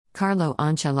Carlo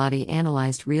Ancelotti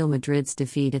analyzed Real Madrid's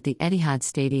defeat at the Etihad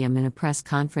Stadium in a press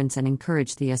conference and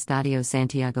encouraged the Estadio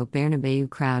Santiago Bernabau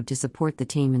crowd to support the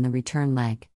team in the return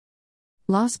leg.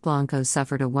 Los Blancos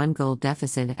suffered a one-goal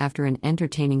deficit after an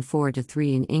entertaining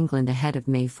 4-3 in England ahead of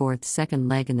May 4's second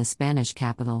leg in the Spanish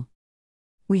capital.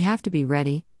 "We have to be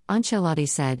ready," Ancelotti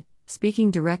said,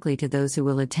 speaking directly to those who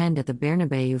will attend at the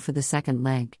Bernabeu for the second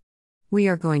leg. "We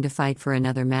are going to fight for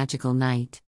another magical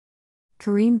night."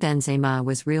 Karim Benzema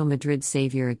was Real Madrid's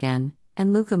savior again,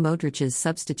 and Luka Modric's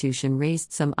substitution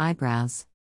raised some eyebrows.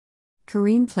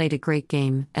 "Karim played a great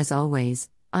game, as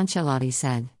always," Ancelotti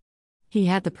said. "He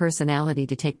had the personality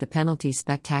to take the penalty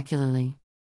spectacularly.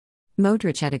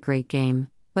 Modric had a great game,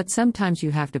 but sometimes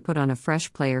you have to put on a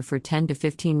fresh player for 10 to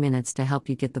 15 minutes to help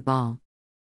you get the ball.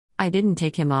 I didn't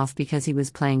take him off because he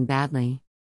was playing badly.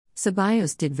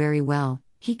 Ceballos did very well,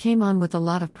 he came on with a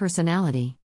lot of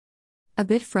personality." "A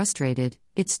bit frustrated,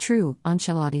 it's true,"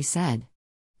 Ancelotti said.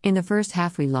 "In the first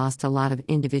half we lost a lot of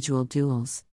individual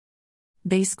duels.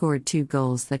 They scored 2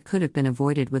 goals that could have been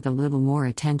avoided with a little more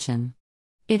attention.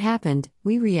 It happened,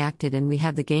 we reacted, and we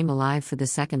have the game alive for the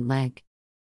second leg.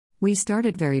 We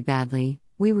started very badly,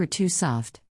 we were too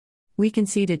soft. We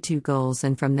conceded 2 goals,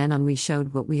 and from then on we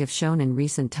showed what we have shown in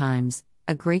recent times,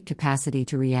 a great capacity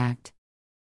to react.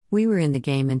 We were in the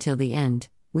game until the end,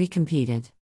 we competed.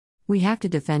 We have to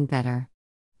defend better.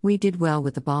 We did well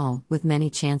with the ball, with many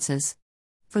chances.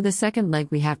 For the second leg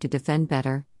we have to defend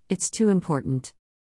better, it's too important."